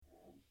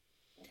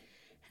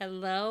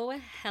Hello,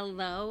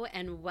 hello,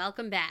 and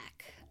welcome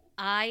back.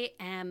 I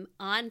am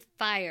on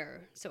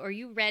fire. So, are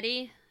you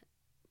ready?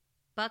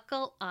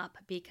 Buckle up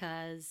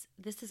because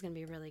this is going to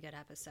be a really good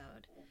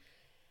episode.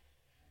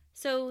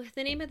 So,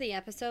 the name of the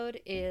episode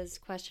is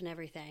Question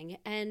Everything.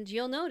 And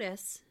you'll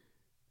notice,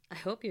 I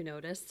hope you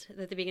noticed,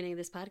 that at the beginning of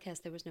this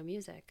podcast there was no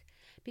music.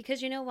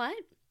 Because you know what?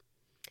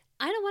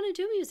 I don't want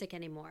to do music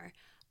anymore.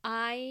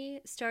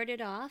 I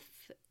started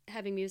off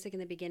having music in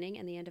the beginning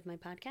and the end of my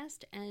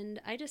podcast,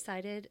 and I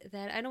decided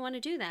that I don't want to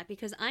do that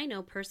because I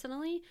know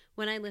personally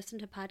when I listen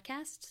to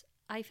podcasts,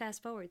 I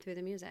fast forward through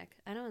the music.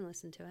 I don't want to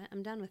listen to it.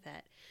 I'm done with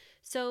it.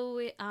 So,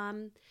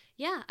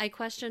 I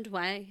questioned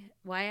why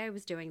I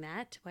was doing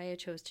that, why I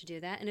chose to do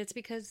that, and it's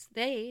because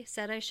they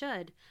said I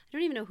should. I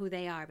don't even know who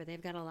they are, but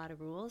they've got a lot of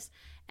rules,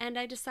 and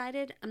I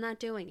decided I'm not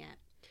doing it.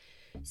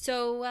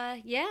 So,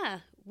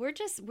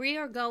 we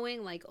are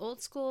going like old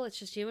school. It's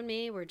just you and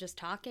me. We're just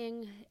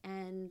talking.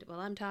 And while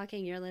I'm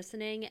talking, you're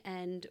listening.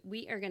 And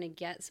we are going to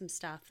get some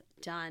stuff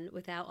done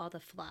without all the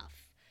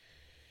fluff.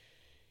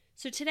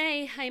 So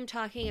today I am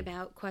talking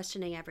about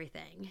questioning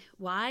everything.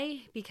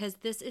 Why? Because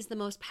this is the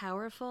most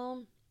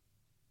powerful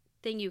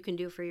thing you can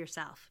do for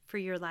yourself, for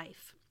your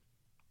life.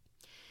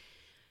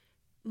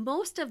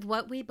 Most of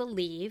what we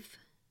believe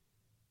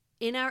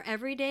in our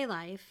everyday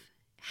life,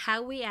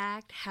 how we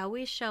act, how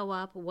we show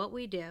up, what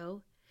we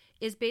do,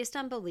 is based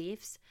on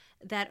beliefs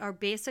that are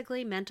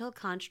basically mental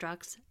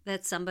constructs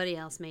that somebody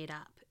else made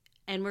up.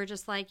 And we're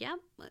just like, yeah,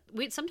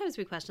 sometimes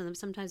we question them,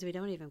 sometimes we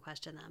don't even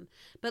question them.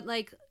 But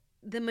like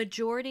the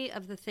majority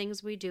of the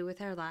things we do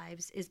with our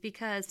lives is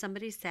because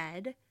somebody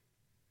said,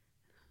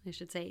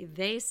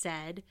 they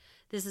said,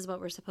 this is what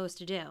we're supposed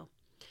to do.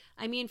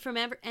 I mean, from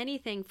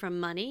anything from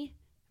money,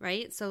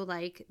 right? So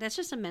like, that's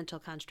just a mental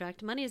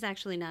construct. Money is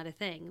actually not a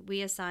thing.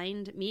 We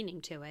assigned meaning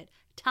to it.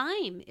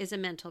 Time is a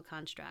mental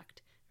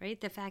construct, right?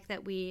 The fact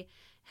that we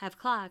have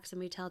clocks and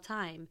we tell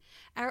time.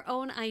 Our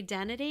own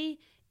identity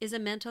is a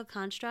mental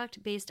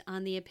construct based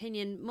on the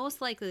opinion,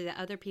 most likely that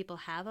other people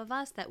have of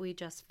us that we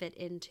just fit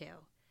into.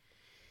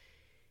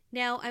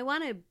 Now, I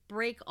want to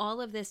break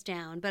all of this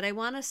down, but I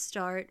want to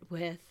start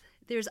with,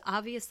 there's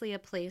obviously a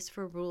place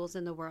for rules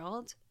in the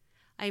world.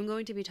 I'm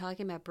going to be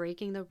talking about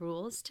breaking the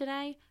rules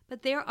today,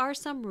 but there are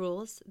some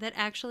rules that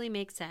actually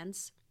make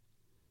sense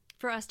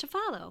for us to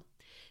follow.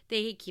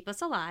 They keep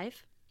us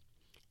alive,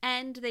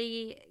 and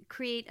they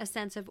create a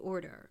sense of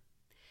order.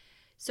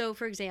 So,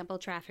 for example,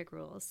 traffic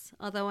rules.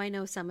 Although I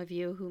know some of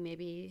you who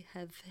maybe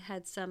have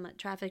had some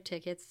traffic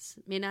tickets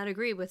may not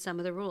agree with some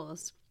of the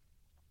rules.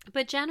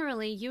 But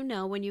generally, you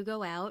know, when you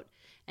go out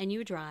and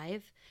you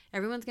drive,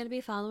 everyone's going to be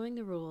following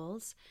the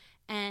rules.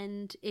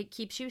 And it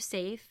keeps you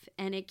safe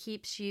and it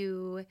keeps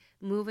you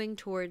moving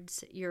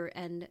towards your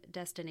end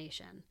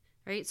destination,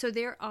 right? So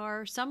there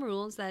are some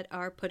rules that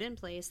are put in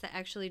place that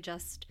actually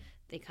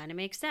they kind of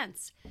make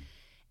sense.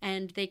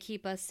 And they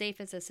keep us safe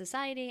as a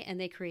society and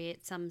they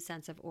create some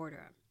sense of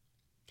order.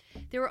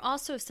 There are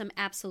also some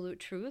absolute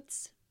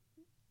truths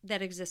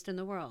that exist in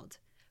the world.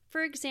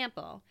 For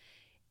example,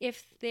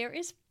 if there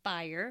is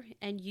fire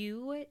and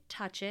you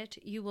touch it,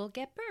 you will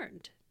get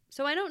burned.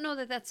 So I don't know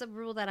that that's a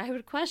rule that I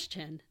would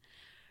question.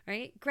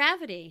 Right?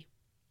 Gravity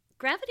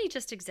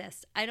just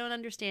exists. I don't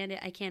understand it.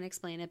 I can't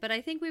explain it. But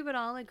I think we would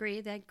all agree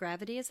that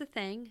gravity is a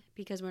thing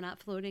because we're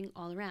not floating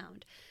all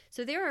around.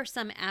 So there are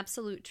some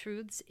absolute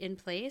truths in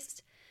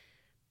place.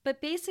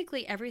 But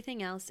basically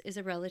everything else is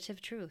a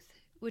relative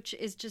truth, which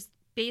is just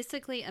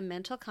basically a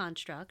mental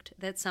construct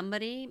that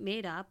somebody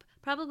made up,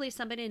 probably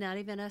somebody not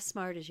even as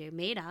smart as you,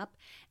 made up,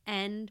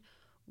 and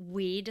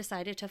we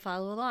decided to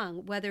follow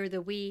along, whether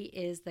the we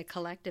is the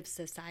collective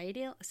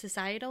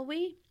societal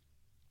we,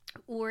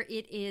 or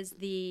it is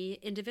the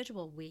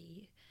individual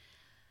we.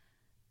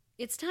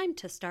 It's time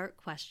to start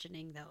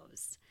questioning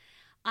those.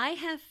 I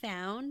have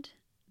found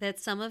that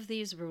some of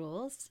these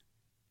rules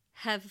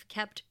have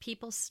kept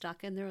people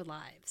stuck in their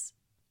lives.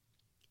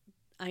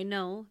 I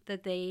know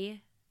that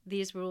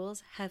these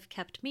rules have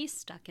kept me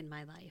stuck in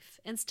my life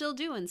and still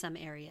do in some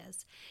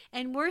areas.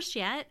 And worse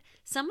yet,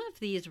 some of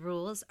these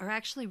rules are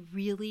actually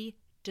really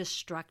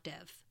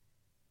destructive.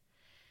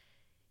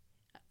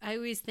 I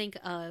always think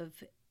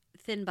of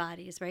thin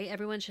bodies, right?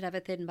 Everyone should have a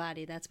thin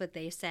body. That's what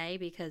they say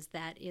because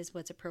that is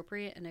what's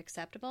appropriate and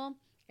acceptable.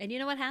 And you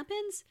know what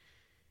happens?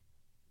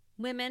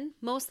 Women,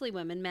 mostly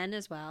women, men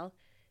as well,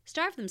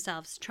 starve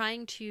themselves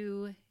trying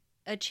to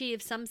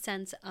achieve some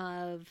sense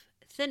of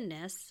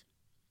thinness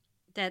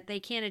that they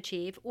can't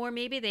achieve, or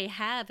maybe they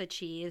have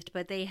achieved,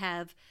 but they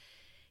have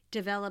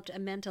developed a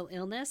mental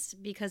illness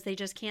because they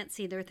just can't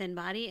see their thin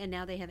body and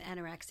now they have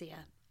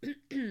anorexia.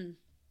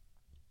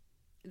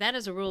 That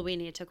is a rule we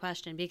need to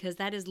question because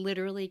that is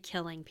literally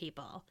killing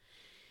people.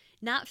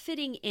 Not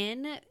fitting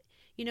in,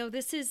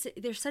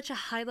 there's such a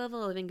high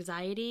level of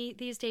anxiety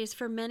these days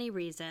for many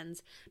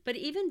reasons. But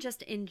even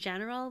just in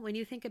general, when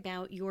you think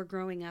about your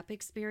growing up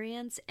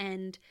experience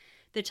and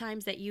the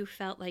times that you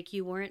felt like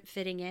you weren't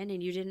fitting in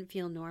and you didn't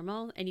feel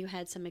normal and you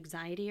had some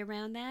anxiety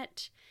around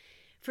that,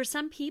 for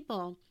some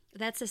people,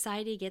 that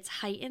society gets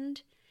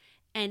heightened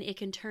and it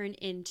can turn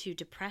into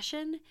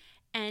depression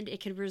And it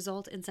can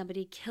result in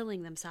somebody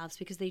killing themselves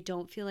because they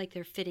don't feel like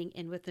they're fitting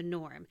in with the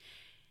norm.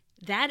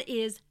 That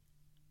is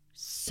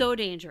so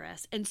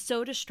dangerous and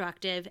so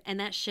destructive, and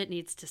that shit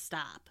needs to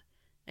stop.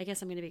 I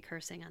guess I'm going to be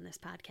cursing on this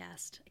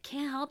podcast. I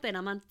can't help it.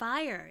 I'm on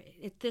fire.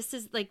 This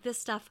is like, this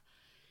stuff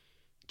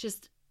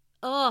just,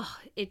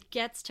 it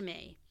gets to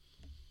me.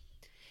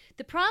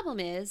 The problem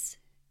is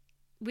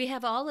we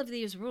have all of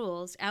these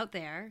rules out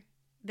there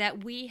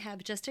that we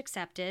have just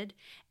accepted,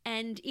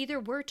 and either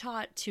we're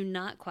taught to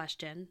not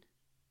question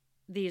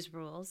these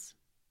rules.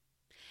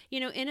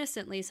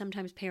 Innocently,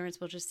 sometimes parents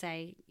will just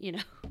say,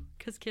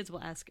 because kids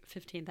will ask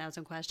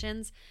 15,000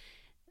 questions,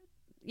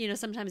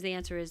 sometimes the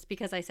answer is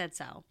because I said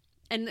so.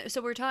 And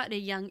so we're taught at a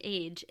young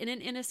age in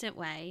an innocent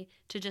way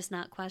to just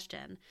not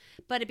question.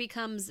 But it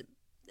becomes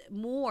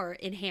more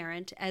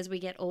inherent as we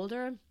get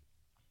older,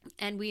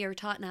 and we are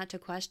taught not to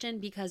question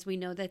because we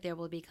know that there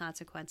will be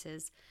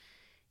consequences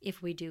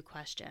if we do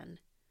question.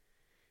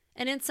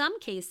 And in some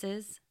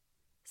cases,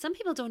 some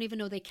people don't even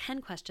know they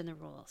can question the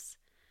rules,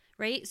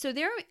 right? So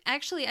there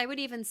actually, I would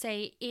even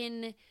say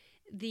in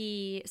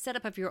the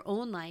setup of your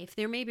own life,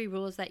 there may be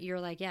rules that you're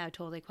like, yeah,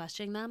 totally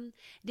questioning them.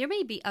 There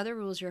may be other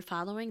rules you're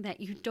following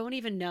that you don't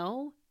even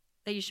know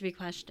that you should be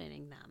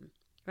questioning them,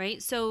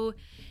 right? So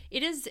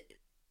it is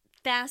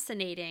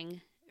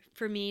fascinating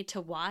for me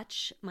to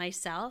watch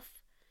myself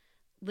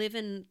live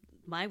in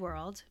my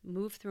world,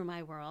 move through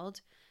my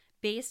world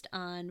based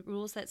on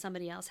rules that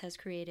somebody else has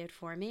created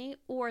for me,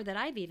 or that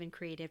I've even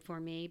created for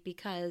me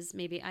because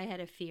maybe I had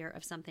a fear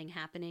of something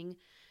happening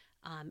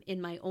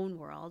in my own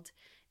world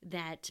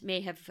that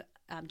may have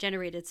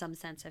generated some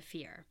sense of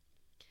fear.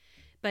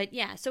 But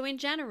yeah, so in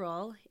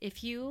general,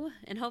 if you,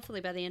 and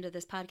hopefully by the end of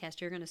this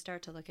podcast, you're going to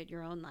start to look at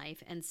your own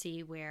life and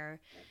see where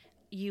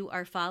you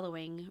are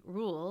following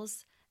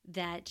rules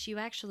that you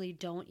actually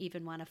don't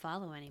even want to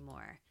follow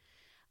anymore,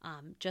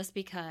 just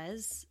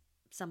because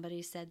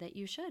somebody said that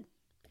you should.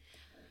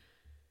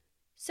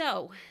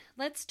 So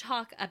let's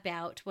talk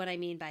about what I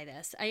mean by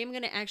this. I am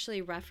going to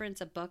actually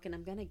reference a book, and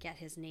I'm going to get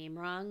his name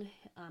wrong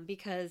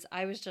because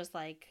I was just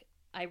like,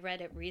 I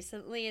read it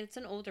recently. It's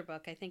an older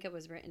book. I think it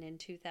was written in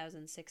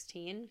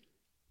 2016.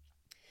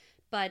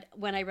 But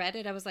when I read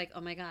it, I was like, oh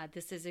my God,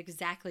 this is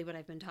exactly what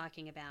I've been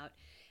talking about.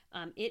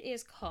 It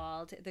is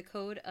called The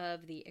Code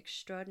of the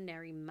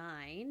Extraordinary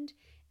Mind,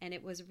 and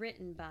it was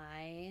written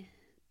by,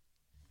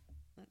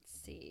 let's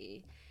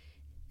see,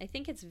 I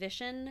think it's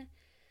Vishen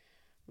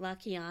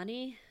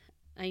Lakhiani.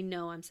 I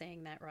know I'm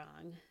saying that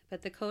wrong,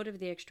 but The Code of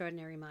the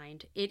Extraordinary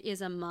Mind. It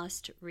is a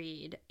must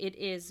read. It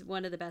is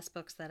one of the best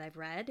books that I've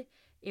read.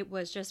 It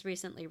was just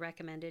recently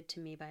recommended to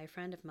me by a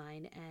friend of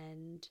mine,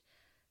 and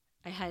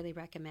I highly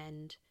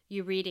recommend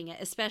you reading it,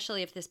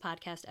 especially if this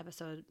podcast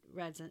episode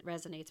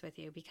resonates with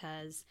you,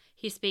 because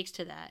he speaks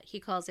to that. He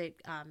calls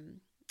it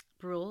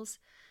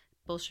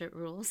bullshit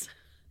rules,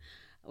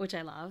 which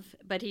I love.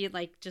 But he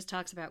just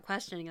talks about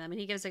questioning them, and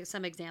he gives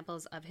some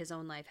examples of his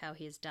own life, how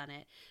he's done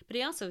it. But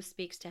he also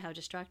speaks to how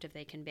destructive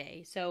they can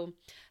be. So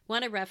I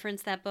want to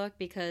reference that book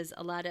because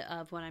a lot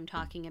of what I'm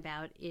talking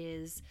about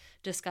is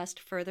discussed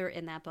further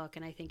in that book,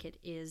 and I think it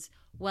is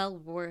well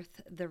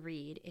worth the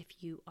read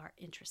if you are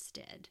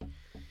interested.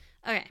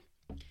 Okay,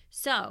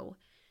 so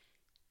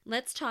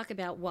let's talk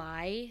about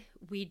why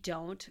we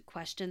don't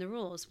question the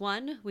rules.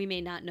 One, we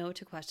may not know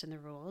to question the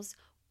rules,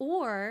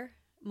 or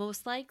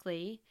most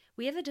likely,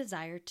 we have a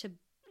desire to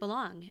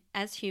belong.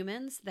 As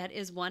humans, that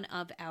is one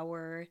of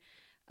our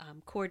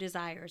core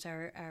desires,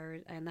 our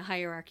and the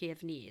hierarchy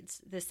of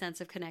needs, this sense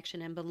of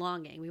connection and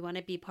belonging. We want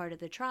to be part of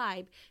the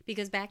tribe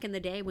because back in the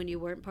day when you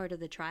weren't part of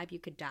the tribe, you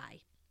could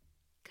die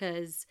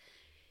because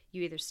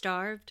you either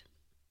starved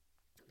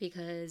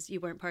because you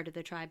weren't part of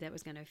the tribe that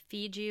was going to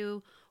feed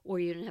you, or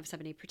you didn't have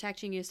somebody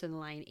protecting you, so the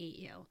lion ate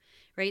you,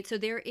 right? So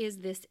there is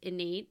this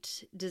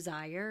innate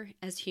desire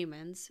as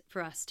humans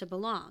for us to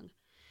belong.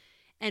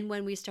 And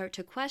when we start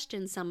to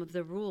question some of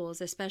the rules,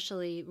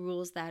 especially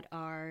rules that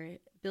are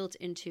built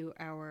into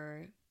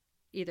our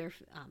either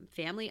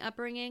family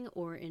upbringing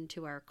or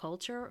into our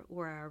culture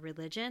or our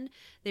religion,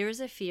 there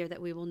is a fear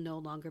that we will no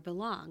longer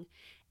belong.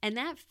 And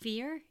that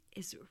fear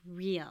is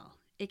real.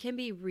 It can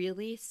be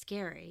really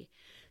scary.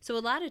 So a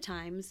lot of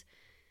times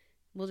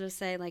we'll just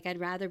say, I'd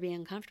rather be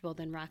uncomfortable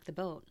than rock the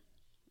boat.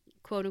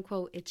 Quote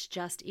unquote, it's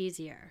just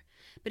easier.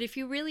 But if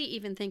you really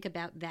even think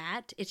about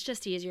that, it's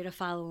just easier to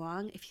follow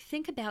along. If you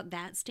think about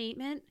that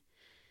statement,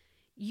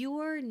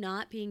 you're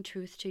not being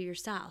true to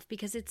yourself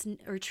because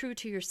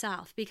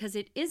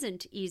it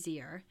isn't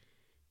easier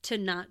to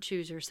not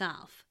choose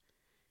yourself.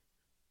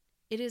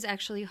 It is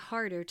actually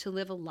harder to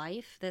live a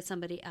life that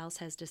somebody else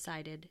has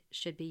decided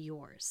should be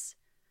yours.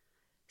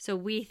 So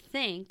we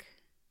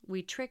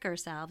trick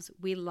ourselves,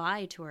 we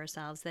lie to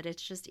ourselves that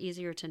it's just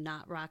easier to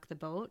not rock the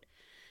boat.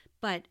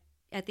 But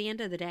at the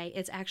end of the day,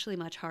 it's actually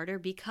much harder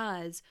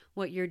because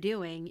what you're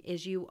doing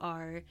is you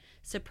are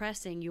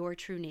suppressing your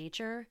true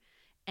nature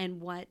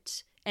and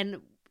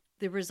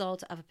the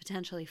result of a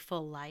potentially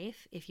full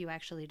life if you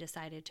actually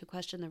decided to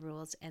question the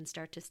rules and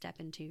start to step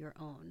into your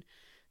own.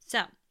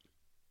 So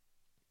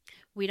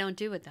we don't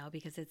do it though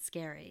because it's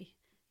scary.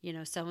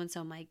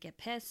 So-and-so might get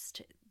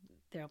pissed.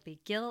 There'll be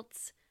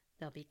guilt.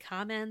 There'll be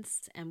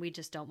comments, and we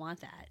just don't want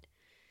that.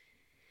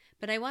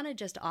 But I want to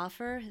just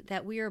offer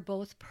that we are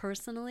both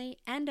personally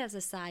and as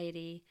a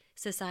society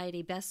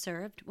best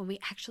served when we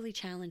actually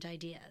challenge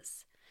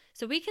ideas.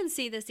 So we can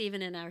see this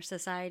even in our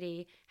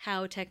society,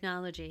 how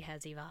technology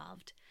has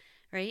evolved,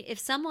 right? If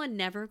someone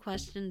never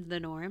questioned the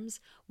norms,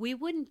 we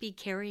wouldn't be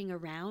carrying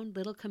around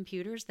little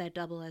computers that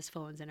double as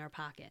phones in our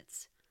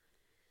pockets,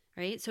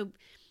 right? So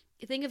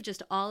think of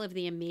just all of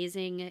the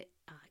amazing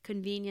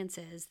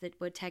conveniences that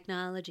what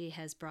technology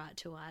has brought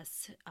to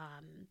us,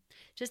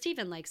 just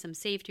even like some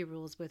safety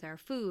rules with our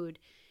food,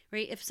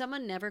 right? If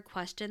someone never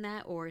questioned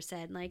that or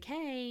said like,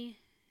 hey,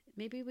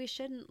 maybe we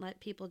shouldn't let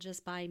people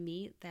just buy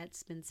meat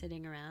that's been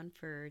sitting around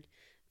for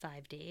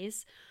 5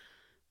 days,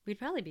 we'd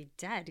probably be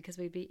dead because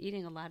we'd be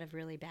eating a lot of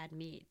really bad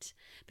meat.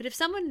 But if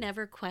someone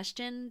never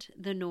questioned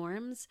the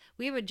norms,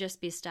 we would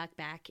just be stuck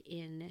back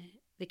in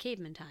the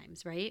caveman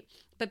times, right?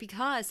 But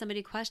because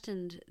somebody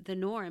questioned the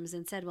norms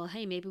and said, well,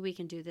 hey, maybe we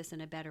can do this in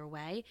a better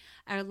way,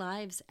 our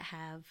lives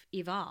have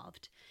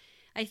evolved.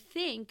 I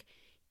think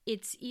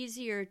it's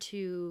easier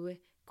to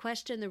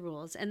question the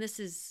rules, and this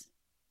is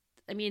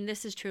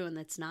true and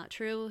that's not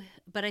true,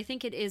 but I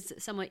think it is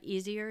somewhat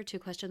easier to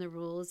question the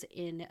rules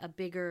in a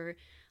bigger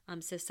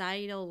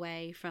societal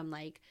way from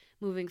like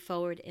moving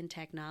forward in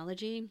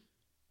technology,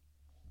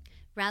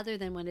 rather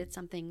than when it's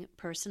something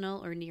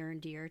personal or near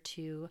and dear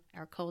to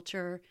our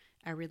culture,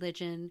 our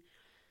religion,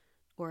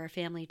 or our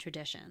family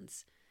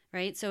traditions,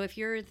 right? So if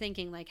you're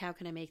thinking like, how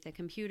can I make the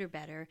computer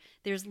better?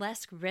 There's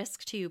less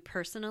risk to you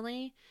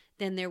personally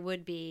than there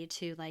would be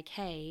to like,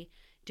 hey,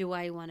 do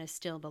I want to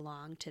still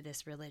belong to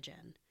this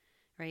religion,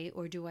 right?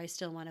 Or do I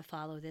still want to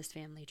follow this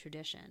family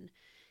tradition,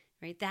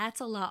 right?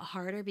 That's a lot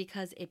harder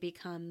because it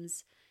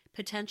becomes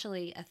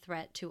potentially a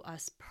threat to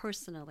us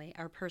personally,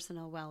 our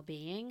personal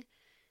well-being.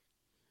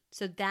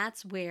 So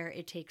that's where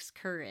it takes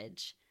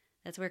courage.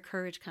 That's where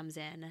courage comes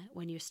in,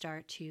 when you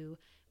start to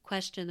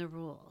question the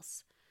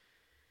rules.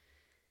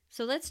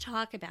 So let's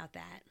talk about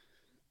that.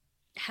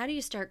 How do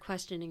you start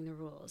questioning the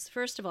rules?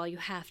 First of all, you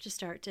have to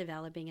start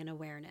developing an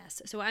awareness.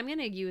 So I'm going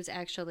to use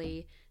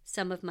actually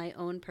some of my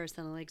own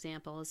personal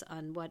examples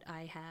on what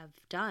I have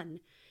done.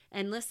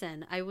 And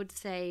listen, I would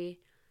say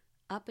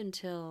up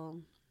until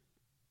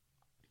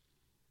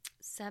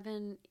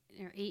 7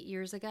 or 8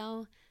 years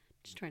ago,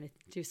 just trying to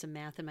do some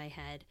math in my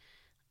head,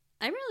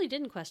 I really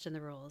didn't question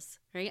the rules,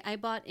 right? I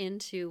bought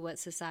into what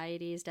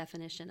society's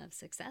definition of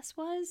success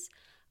was.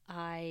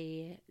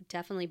 I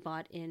definitely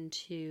bought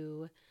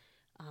into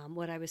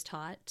what I was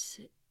taught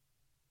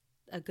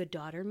a good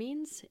daughter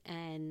means,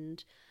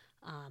 and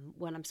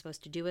what I'm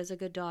supposed to do as a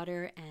good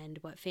daughter, and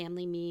what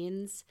family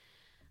means.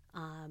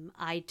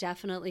 I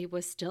definitely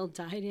was still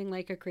dieting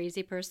like a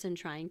crazy person,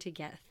 trying to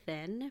get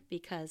thin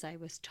because I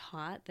was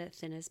taught that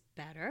thin is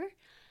better.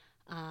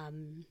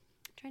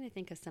 Trying to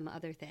think of some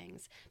other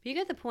things, but you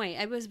get the point.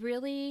 I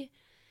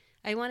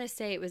want to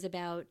say it was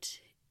about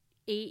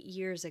 8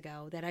 years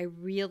ago that I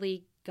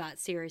really got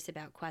serious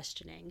about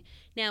questioning.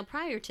 Now,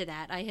 prior to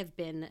that, I have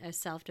been a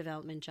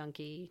self-development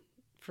junkie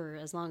for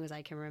as long as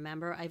I can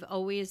remember. I've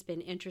always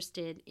been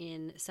interested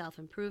in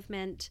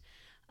self-improvement,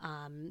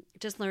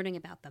 just learning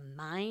about the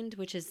mind,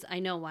 which is, I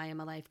know why I'm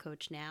a life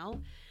coach now,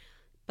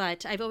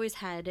 but I've always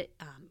had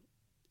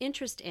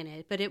interest in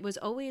it, but it was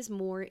always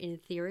more in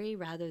theory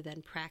rather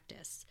than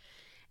practice.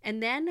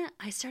 And then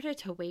I started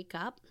to wake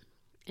up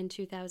in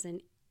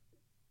 2000,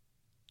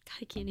 God,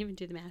 I can't even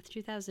do the math,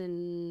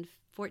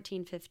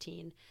 2014,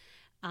 15,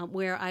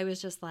 where I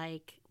was just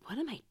like, what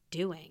am I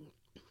doing?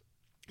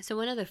 So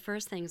one of the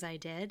first things I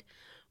did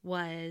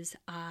was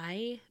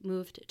I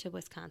moved to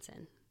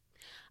Wisconsin.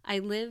 I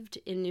lived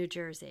in New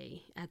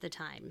Jersey at the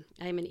time.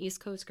 I'm an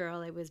East Coast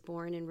girl. I was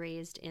born and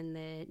raised in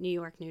the New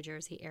York, New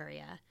Jersey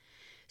area.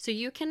 So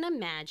you can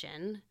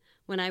imagine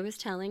when I was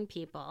telling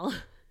people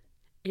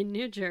in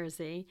New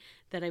Jersey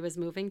that I was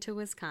moving to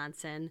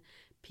Wisconsin,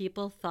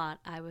 people thought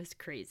I was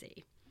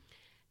crazy.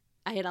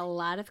 I had a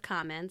lot of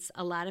comments,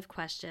 a lot of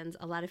questions.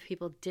 A lot of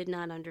people did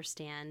not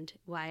understand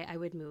why I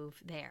would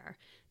move there.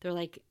 They're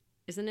like,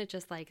 isn't it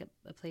just like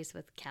a place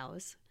with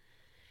cows?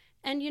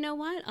 And you know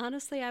what?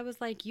 Honestly, I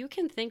was like, you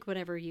can think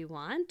whatever you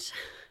want.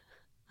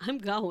 I'm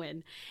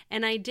going.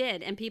 And I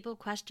did. And people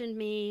questioned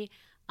me.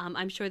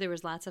 I'm sure there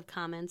was lots of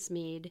comments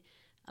made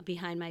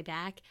behind my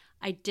back.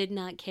 I did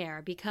not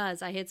care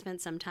because I had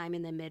spent some time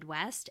in the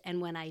Midwest.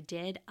 And when I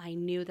did, I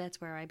knew that's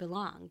where I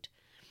belonged.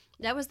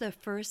 That was the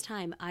first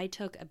time I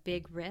took a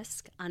big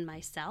risk on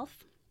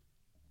myself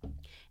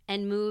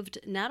and moved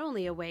not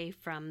only away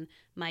from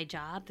my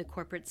job, the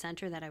corporate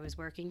center that I was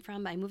working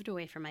from, I moved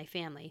away from my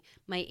family,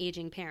 my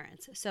aging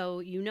parents.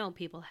 So,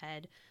 people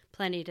had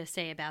plenty to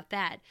say about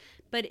that.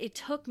 But it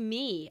took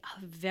me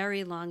a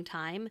very long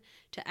time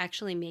to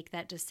actually make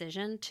that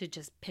decision to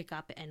just pick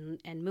up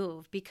and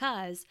move,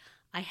 because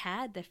I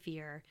had the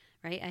fear,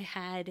 right? I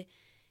had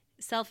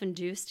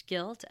self-induced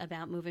guilt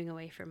about moving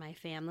away from my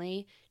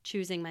family,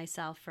 choosing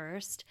myself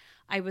first.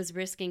 I was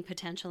risking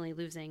potentially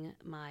losing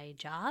my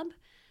job.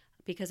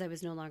 because I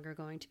was no longer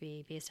going to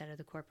be based out of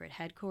the corporate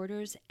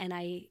headquarters. And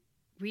I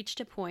reached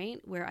a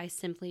point where I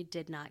simply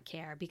did not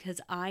care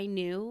because I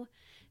knew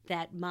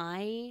that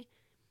my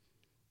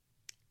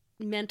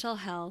mental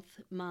health,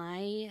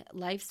 my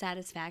life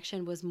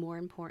satisfaction was more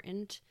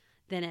important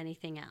than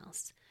anything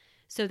else.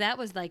 So that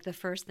was like the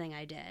first thing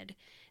I did.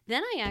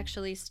 Then I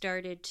actually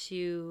started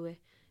to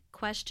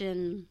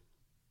question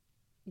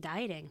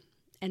dieting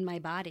and my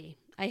body.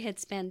 I had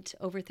spent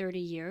over 30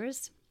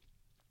 years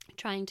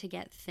trying to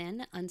get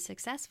thin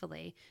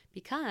unsuccessfully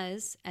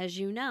because, as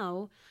you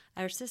know,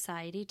 our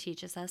society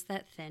teaches us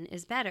that thin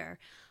is better.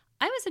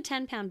 I was a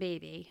 10-pound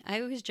baby.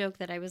 I always joke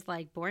that I was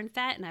like born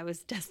fat and I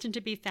was destined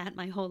to be fat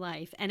my whole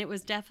life. And it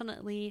was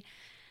definitely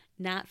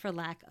not for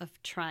lack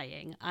of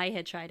trying. I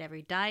had tried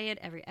every diet,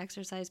 every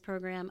exercise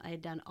program. I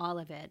had done all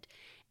of it.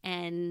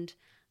 And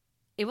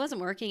it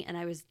wasn't working and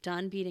I was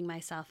done beating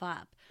myself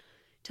up.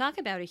 Talk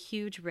about a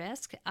huge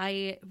risk.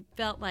 I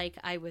felt like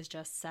I was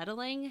just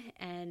settling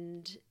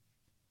and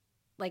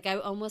like I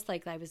almost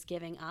like I was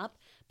giving up,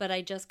 but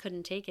I just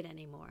couldn't take it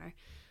anymore.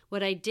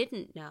 What I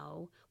didn't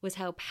know was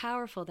how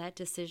powerful that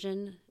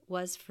decision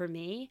was for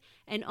me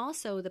and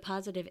also the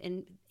positive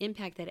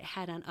impact that it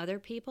had on other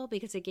people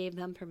because it gave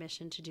them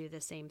permission to do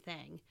the same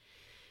thing.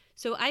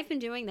 So I've been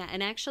doing that.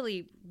 And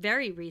actually,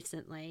 very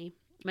recently,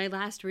 my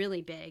last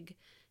really big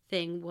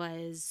thing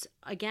was,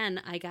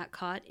 again, I got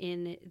caught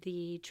in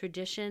the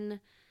traditional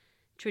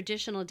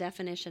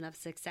definition of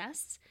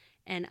success.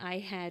 And I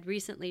had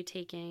recently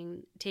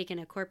taken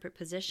a corporate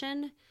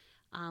position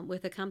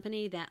with a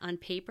company that on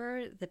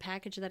paper, the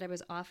package that I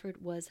was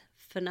offered was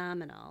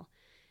phenomenal,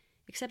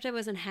 except I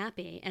wasn't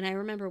happy. And I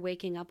remember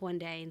waking up one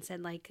day and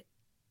said, like,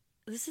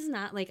 this is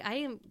not like I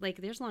am like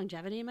there's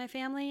longevity in my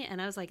family.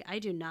 And I was like, I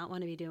do not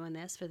want to be doing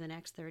this for the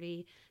next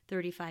 30,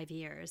 35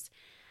 years.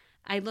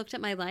 I looked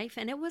at my life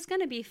and it was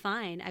going to be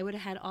fine. I would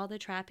have had all the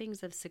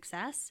trappings of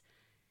success,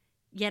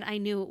 yet I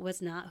knew it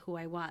was not who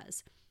I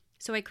was.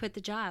 So I quit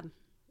the job.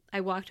 I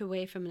walked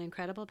away from an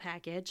incredible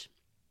package.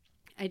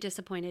 I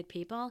disappointed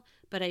people,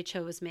 but I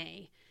chose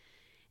me.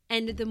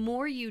 And the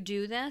more you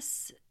do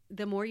this,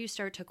 the more you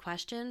start to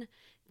question,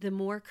 the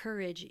more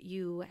courage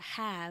you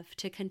have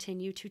to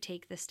continue to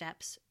take the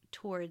steps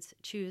towards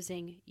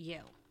choosing you.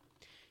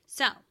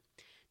 So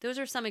those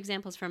are some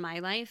examples from my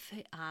life,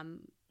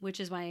 which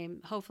is why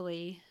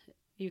hopefully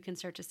you can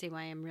start to see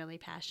why I'm really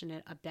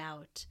passionate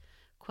about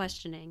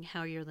questioning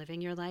how you're living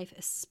your life,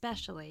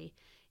 especially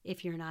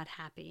if you're not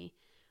happy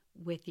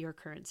with your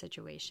current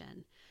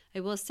situation. I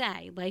will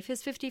say life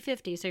is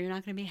 50-50, so you're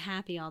not going to be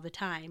happy all the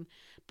time.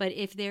 But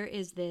if there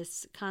is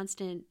this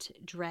constant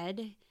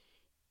dread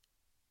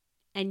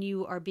and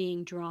you are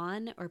being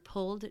drawn or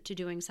pulled to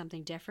doing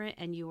something different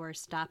and you are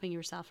stopping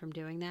yourself from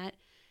doing that,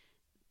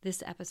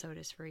 this episode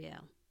is for you.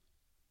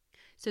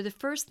 So the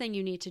first thing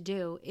you need to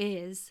do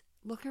is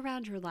look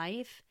around your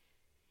life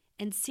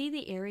and see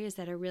the areas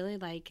that are really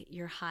like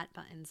your hot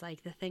buttons,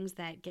 like the things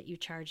that get you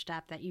charged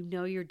up, that you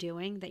know you're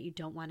doing, that you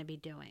don't want to be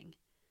doing.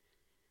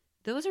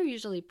 Those are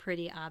usually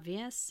pretty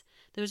obvious.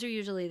 Those are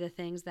usually the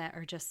things that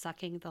are just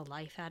sucking the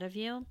life out of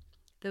you.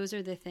 Those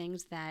are the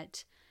things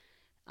that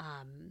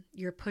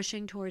you're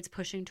pushing towards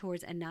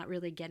and not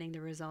really getting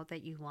the result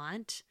that you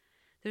want.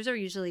 Those are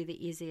usually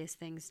the easiest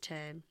things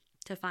to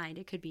find.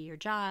 It could be your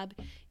job.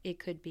 It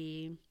could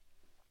be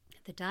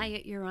the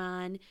diet you're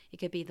on. It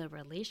could be the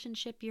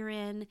relationship you're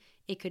in.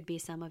 It could be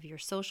some of your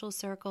social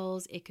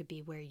circles. It could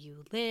be where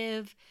you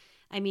live.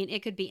 I mean,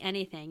 it could be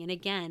anything. And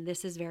again,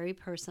 this is very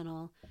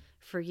personal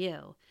for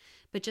you.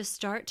 But just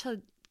start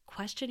to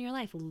question your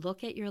life.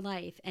 Look at your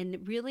life.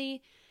 And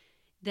really,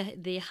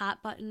 the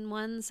hot button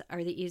ones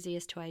are the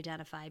easiest to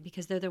identify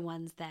because they're the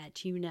ones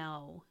that you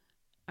know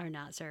are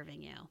not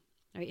serving you.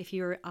 Right? If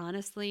you're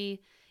honest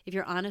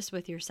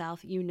with yourself,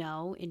 you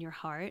know in your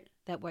heart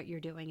that what you're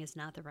doing is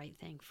not the right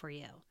thing for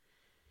you.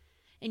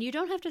 And you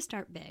don't have to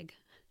start big,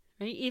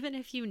 right? Even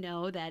if you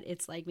know that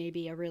it's like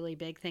maybe a really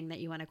big thing that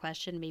you want to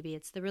question, maybe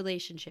it's the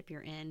relationship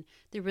you're in,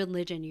 the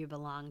religion you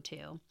belong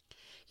to.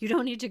 You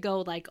don't need to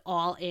go like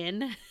all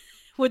in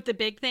with the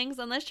big things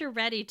unless you're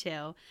ready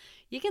to.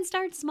 You can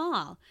start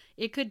small.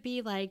 It could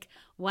be like,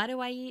 why do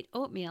I eat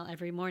oatmeal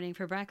every morning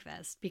for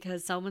breakfast?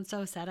 Because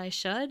so-and-so said I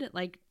should.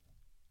 Like,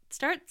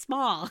 start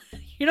small.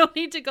 You don't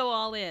need to go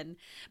all in.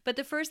 But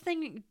the first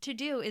thing to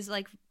do is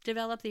like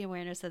develop the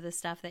awareness of the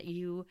stuff that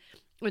you,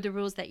 or the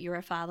rules that you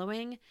are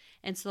following,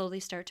 and slowly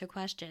start to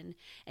question.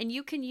 And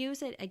you can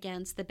use it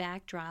against the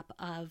backdrop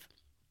of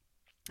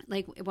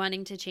like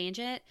wanting to change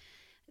it.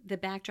 The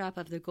backdrop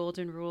of the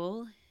golden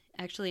rule,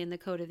 actually in the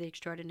Code of the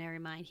Extraordinary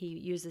Mind, he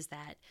uses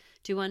that.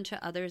 Do unto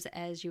others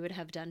as you would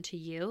have done to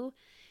you.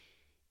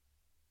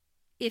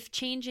 If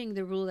changing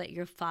the rule that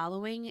you're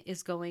following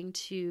is going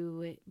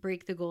to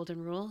break the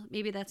golden rule,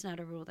 maybe that's not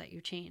a rule that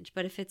you change.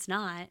 But if it's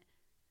not,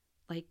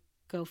 like,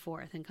 go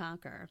forth and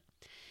conquer.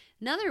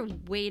 Another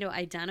way to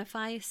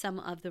identify some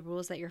of the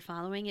rules that you're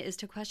following is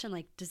to question,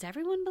 like, does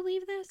everyone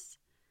believe this?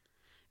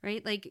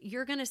 Right? Like,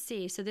 you're going to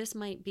see. So this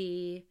might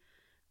be,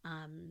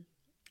 I'm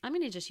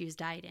going to just use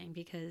dieting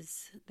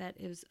because that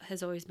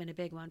has always been a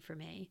big one for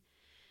me.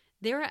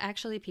 There are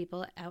actually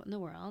people out in the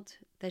world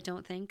that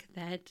don't think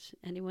that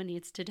anyone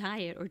needs to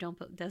diet or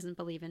doesn't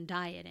believe in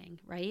dieting,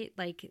 right?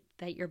 Like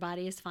that your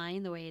body is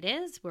fine the way it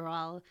is. We're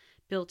all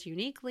built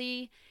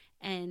uniquely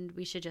and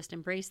we should just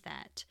embrace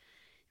that,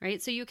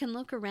 right? So you can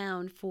look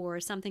around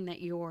for something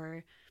that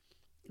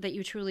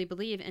you truly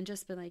believe and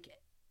just be like,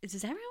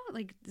 does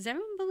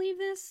everyone believe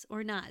this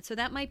or not? So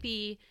that might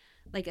be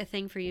like a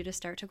thing for you to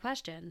start to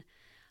question,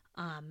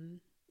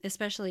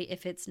 especially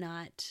if it's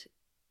not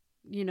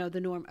the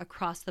norm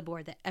across the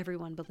board that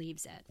everyone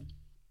believes it.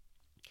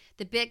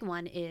 The big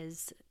one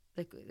is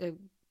the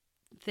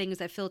things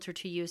that filter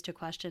to use to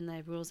question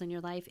the rules in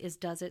your life is,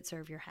 does it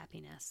serve your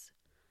happiness?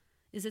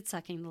 Is it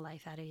sucking the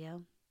life out of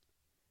you?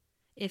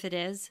 If it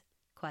is,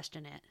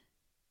 question it.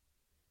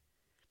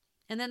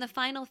 And then the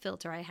final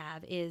filter I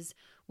have is,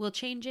 I'm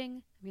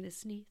going to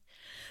sneeze.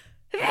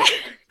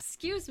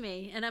 Excuse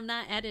me. And I'm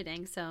not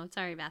editing, so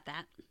sorry about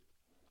that.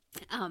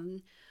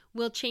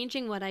 Will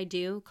changing what I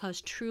do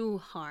cause true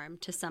harm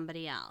to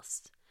somebody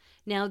else?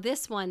 Now,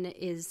 this one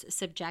is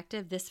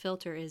subjective. This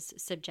filter is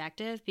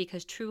subjective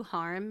because true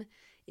harm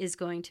is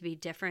going to be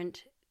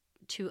different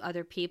to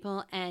other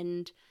people,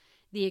 and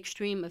the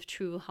extreme of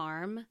true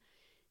harm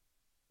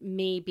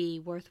may be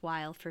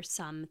worthwhile for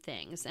some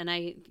things. And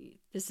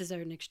this is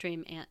an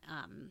extreme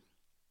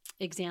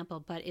example,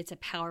 but it's a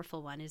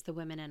powerful one, is the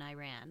women in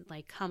Iran.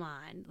 Like, come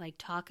on, like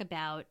talk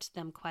about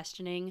them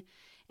questioning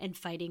and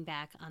fighting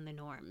back on the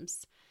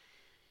norms.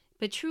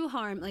 But true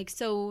harm,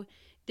 so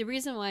the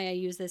reason why I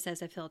use this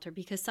as a filter,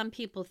 because some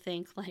people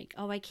think like,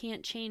 oh, I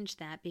can't change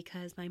that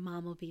because my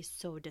mom will be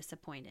so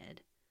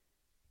disappointed.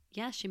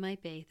 Yeah, she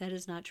might be. That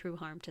is not true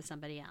harm to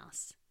somebody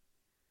else.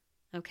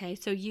 Okay,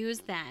 so use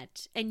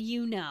that, and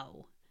you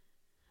know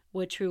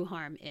what true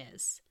harm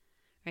is,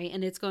 right?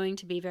 And it's going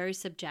to be very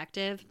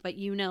subjective, but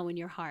you know in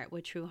your heart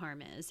what true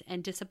harm is.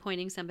 And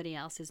disappointing somebody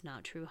else is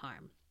not true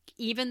harm.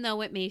 Even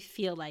though it may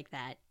feel like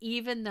that,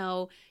 even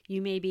though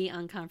you may be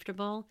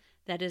uncomfortable,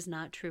 that is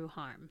not true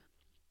harm.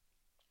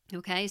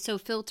 Okay, so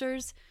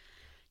filters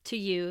to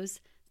use: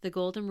 the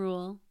golden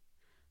rule.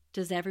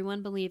 Does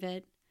everyone believe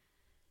it?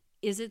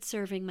 Is it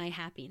serving my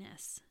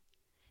happiness?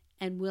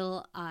 And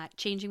will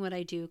changing what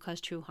I do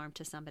cause true harm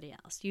to somebody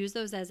else? Use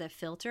those as a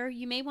filter.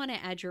 You may want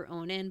to add your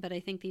own in, but I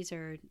think these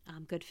are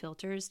good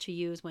filters to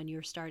use when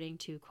you're starting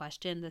to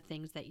question the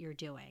things that you're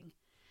doing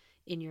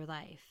in your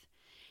life.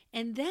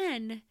 And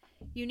then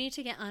you need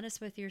to get honest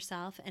with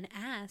yourself and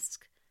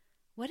ask,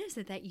 what is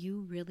it that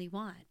you really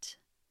want?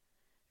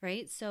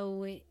 Right?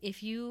 So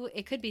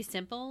it could be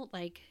simple,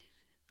 like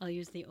I'll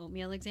use the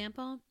oatmeal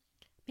example.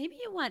 Maybe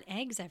you want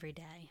eggs every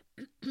day.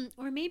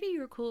 Or maybe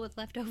you're cool with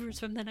leftovers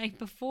from the night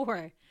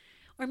before.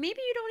 Or maybe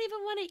you don't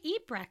even want to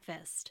eat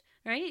breakfast,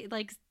 right?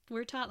 Like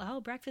we're taught, oh,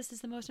 breakfast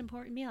is the most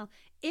important meal.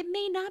 It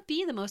may not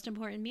be the most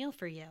important meal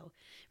for you,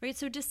 right?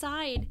 So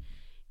decide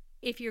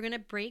if you're going to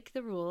break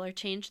the rule or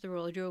change the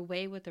rule or do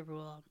away with the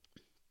rule.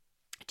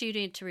 Do you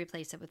need to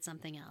replace it with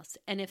something else?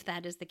 And if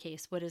that is the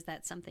case, what is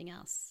that something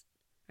else,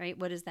 right?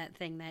 What is that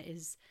thing that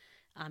is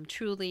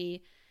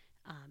truly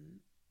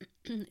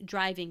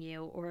driving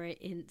you or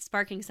in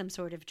sparking some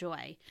sort of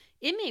joy?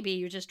 It may be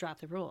you just drop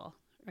the rule,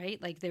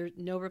 right? Like there's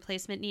no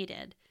replacement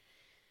needed,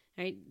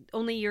 right?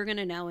 Only you're going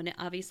to know, and it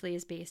obviously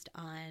is based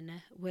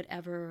on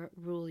whatever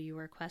rule you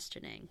are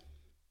questioning.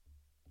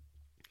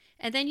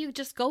 And then you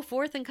just go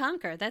forth and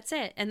conquer. That's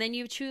it. And then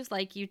you choose,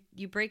 like you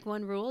break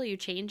one rule, you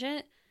change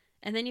it,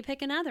 and then you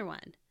pick another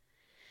one.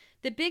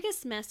 The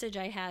biggest message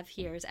I have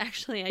here is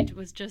actually, I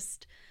was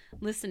just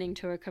listening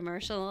to a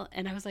commercial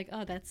and I was like,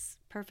 oh, that's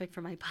perfect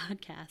for my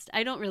podcast.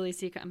 I don't really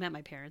I'm at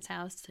my parents'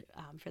 house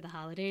for the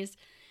holidays.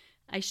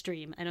 I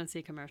stream. I don't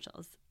see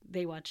commercials.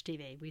 They watch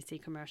TV. We see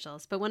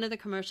commercials. But one of the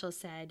commercials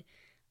said,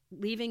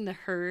 leaving the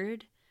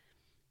herd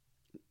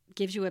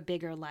gives you a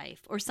bigger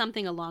life, or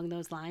something along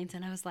those lines.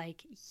 And I was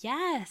like,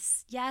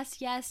 yes, yes,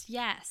 yes,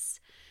 yes.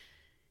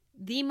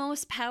 The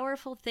most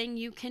powerful thing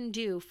you can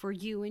do for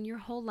you in your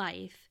whole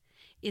life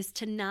is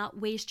to not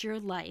waste your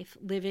life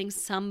living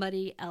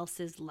somebody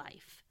else's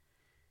life,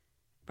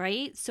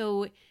 right?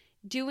 So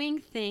doing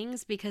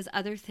things because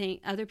other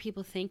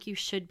people think you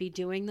should be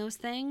doing those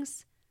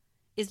things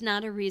is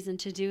not a reason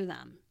to do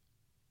them.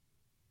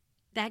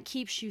 That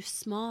keeps you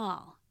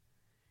small.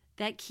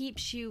 That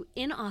keeps you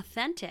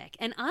inauthentic.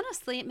 And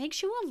honestly, it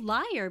makes you a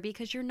liar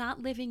because you're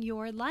not living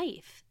your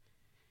life.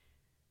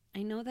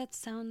 I know that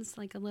sounds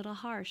like a little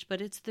harsh, but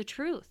it's the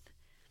truth.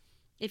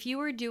 If you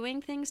are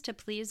doing things to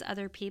please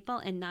other people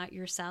and not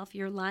yourself,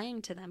 you're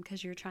lying to them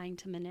because you're trying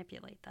to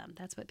manipulate them.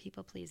 That's what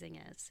people pleasing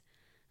is.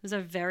 It was a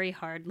very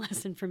hard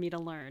lesson for me to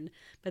learn,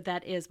 but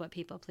that is what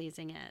people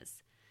pleasing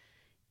is.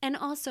 And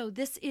also,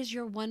 this is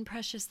your one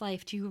precious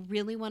life. Do you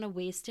really want to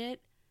waste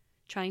it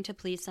trying to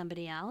please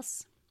somebody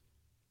else?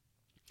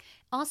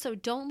 Also,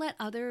 don't let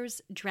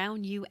others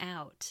drown you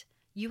out.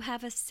 You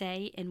have a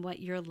say in what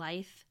your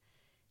life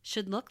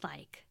should look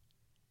like.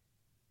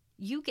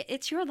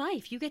 It's your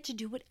life. You get to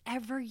do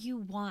whatever you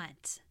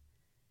want,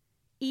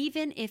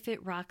 even if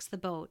it rocks the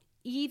boat,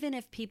 even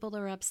if people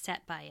are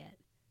upset by it.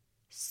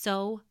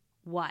 So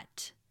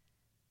what?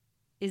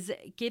 Is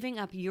giving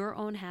up your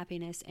own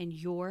happiness and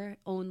your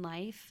own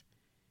life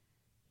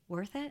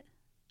worth it?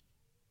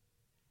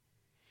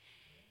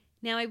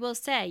 Now, I will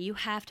say you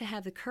have to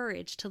have the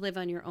courage to live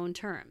on your own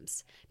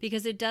terms,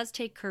 because it does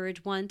take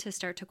courage, one, to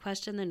start to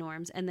question the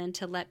norms, and then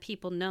to let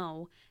people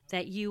know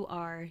that you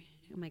are,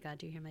 oh my God,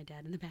 do you hear my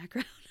dad in the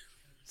background?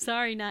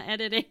 Sorry, not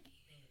editing.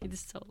 It is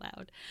so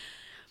loud.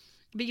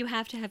 But you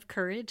have to have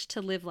courage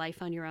to live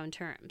life on your own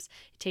terms.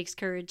 It takes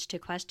courage to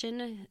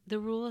question the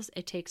rules.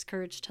 It takes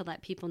courage to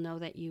let people know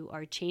that you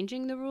are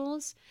changing the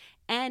rules.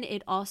 And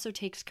it also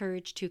takes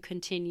courage to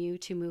continue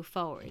to move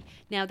forward.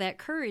 Now, that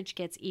courage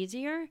gets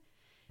easier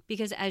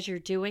because as you're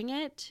doing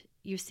it,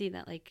 you see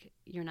that like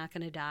you're not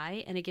going to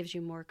die, and it gives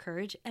you more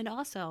courage. And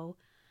also,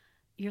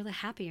 you're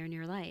happier in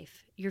your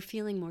life. You're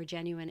feeling more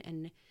genuine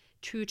and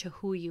true to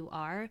who you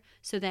are,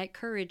 so that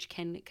courage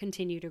can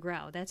continue to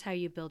grow. That's how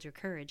you build your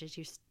courage, is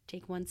you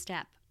take one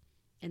step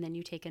and then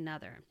you take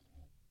another.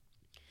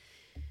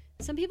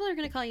 Some people are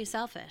going to call you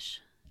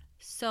selfish.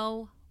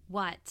 So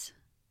what?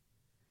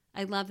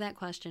 I love that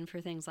question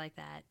for things like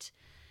that.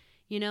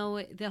 You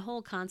know, the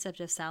whole concept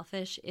of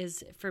selfish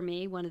is, for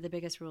me, one of the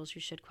biggest rules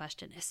you should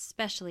question,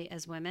 especially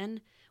as women.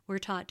 We're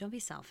taught, don't be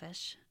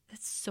selfish.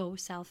 That's so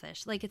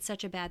selfish. Like, it's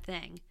such a bad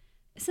thing.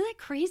 Isn't that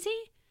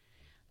crazy?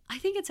 I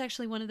think it's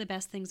actually one of the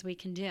best things we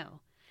can do.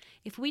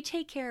 If we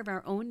take care of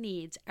our own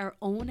needs, our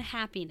own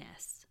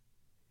happiness,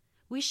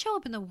 we show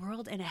up in the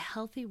world in a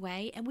healthy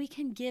way, and we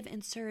can give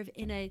and serve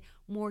in a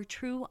more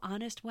true,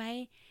 honest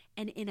way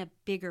and in a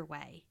bigger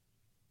way,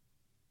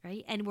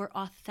 right? And we're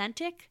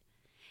authentic,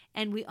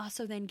 and we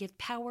also then give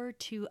power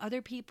to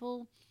other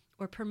people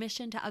or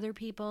permission to other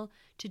people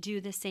to do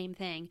the same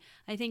thing.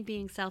 I think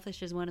being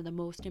selfish is one of the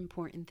most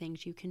important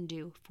things you can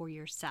do for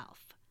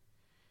yourself.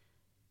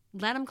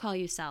 Let them call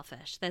you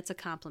selfish. That's a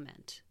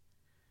compliment.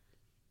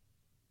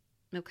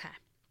 Okay.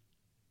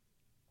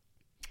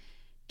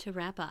 To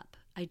wrap up,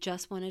 I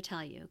just want to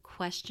tell you,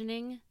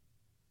 questioning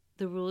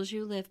the rules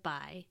you live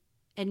by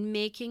and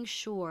making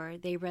sure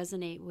they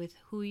resonate with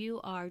who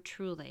you are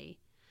truly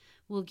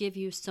will give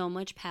you so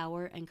much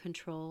power and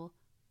control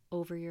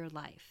over your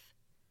life.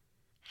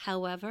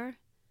 However,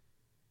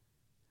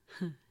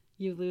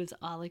 you lose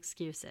all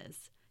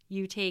excuses.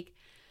 You take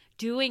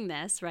doing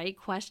this, right?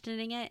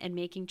 Questioning it and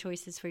making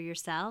choices for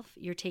yourself.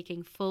 You're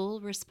taking full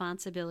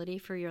responsibility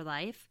for your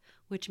life,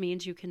 which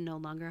means you can no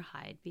longer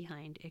hide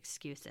behind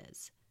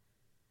excuses.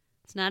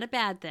 It's not a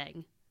bad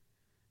thing.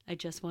 I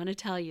just want to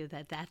tell you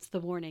that that's the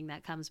warning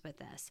that comes with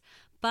this.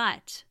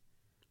 But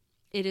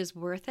it is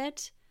worth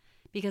it,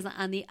 because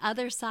on the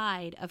other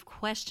side of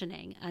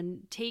questioning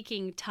and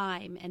taking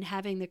time and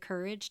having the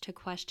courage to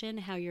question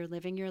how you're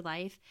living your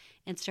life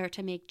and start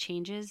to make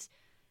changes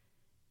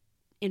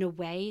in a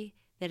way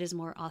that is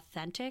more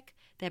authentic,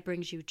 that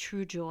brings you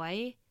true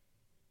joy,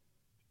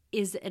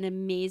 is an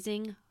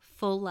amazing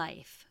full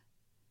life.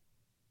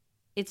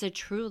 It's a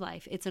true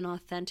life. It's an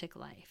authentic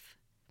life.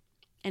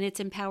 And it's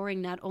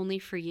empowering not only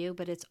for you,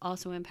 but it's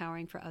also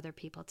empowering for other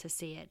people to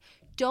see it.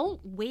 Don't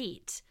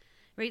wait,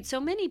 right? So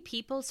many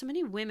people, so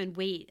many women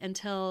wait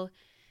until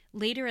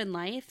later in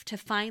life to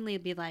finally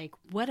be like,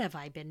 what have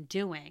I been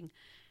doing,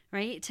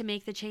 right? To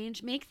make the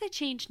change. Make the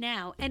change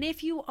now. And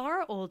if you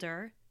are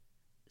older,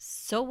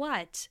 so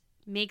what?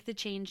 Make the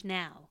change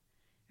now,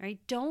 right?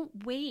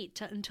 Don't wait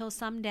until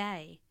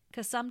someday,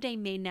 because someday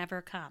may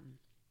never come.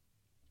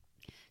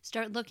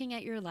 Start looking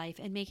at your life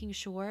and making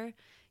sure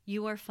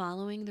you are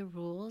following the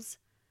rules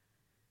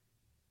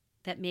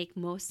that make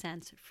most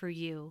sense for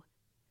you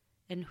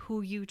and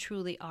who you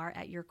truly are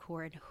at your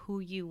core and who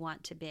you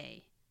want to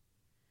be.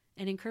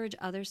 And encourage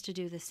others to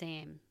do the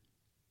same.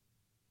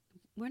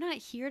 We're not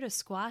here to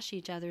squash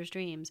each other's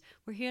dreams.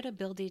 We're here to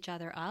build each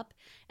other up.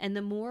 And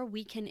the more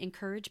we can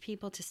encourage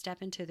people to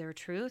step into their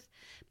truth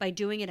by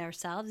doing it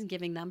ourselves and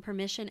giving them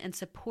permission and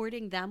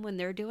supporting them when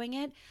they're doing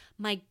it,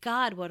 my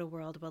God, what a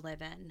world we'll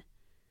live in.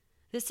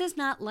 This is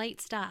not light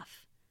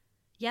stuff.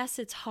 Yes,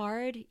 it's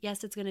hard.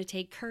 Yes, it's going to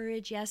take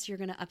courage. Yes, you're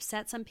going to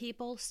upset some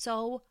people.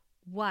 So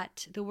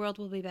what? The world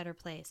will be a better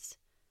place,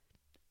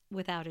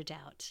 without a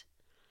doubt.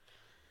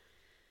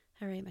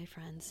 All right, my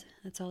friends,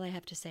 that's all I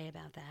have to say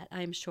about that.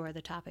 I'm sure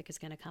the topic is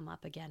going to come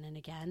up again and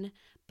again,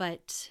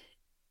 but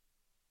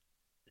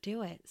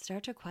do it.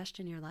 Start to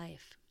question your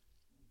life.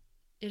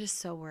 It is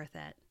so worth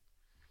it.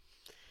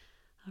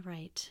 All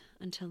right,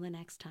 until the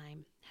next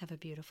time, have a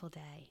beautiful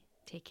day.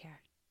 Take care.